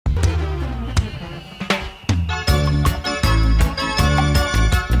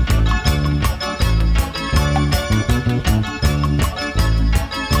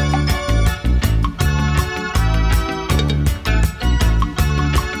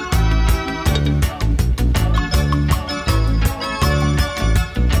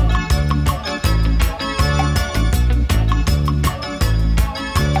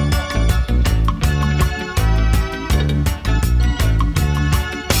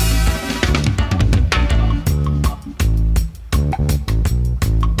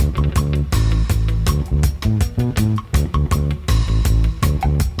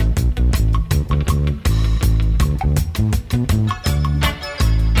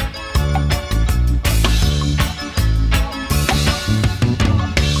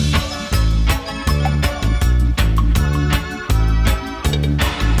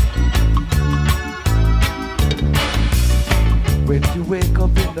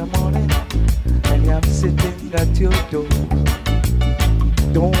the morning and I'm sitting at your door.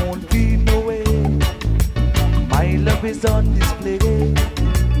 Don't feel no way, my love is on display.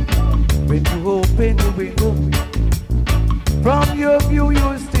 When you open the window, from your view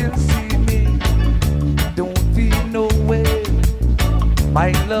you still see me. Don't feel no way,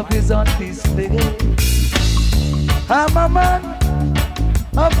 my love is on display. I'm a man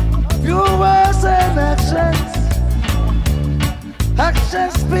of few words and actions.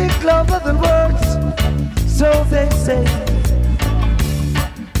 Actions speak louder than words, so they say.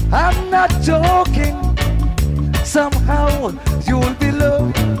 I'm not joking, somehow you'll be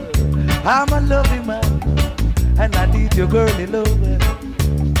loved. I'm a loving man, and I need your girly love.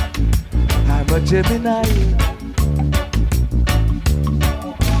 I'm a Gemini.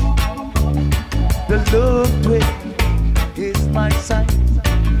 The love twin is my sign.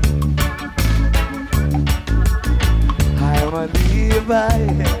 I'm a Levi.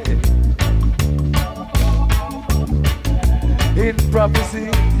 In prophecy,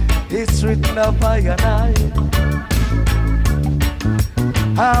 it's written of I and I.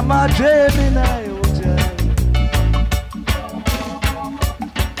 I'm a Gemini, oh child.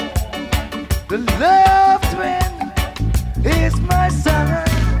 The love twin is my son.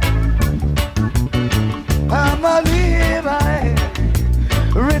 I'm a Levi,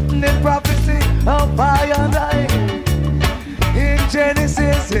 written in prophecy of I and I. In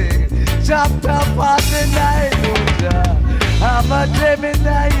Genesis chapter 49, oh child. I'm a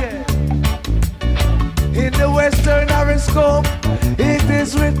Gemini. In the Western horoscope, it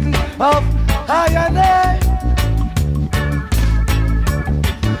is written of I and I.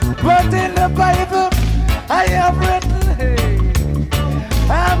 But in the Bible, I have written, hey,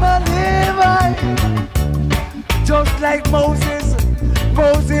 I'm a Levi. Just like Moses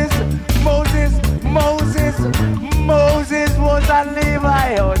was a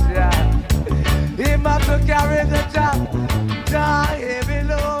Levi. Oh, yeah. He had to carry the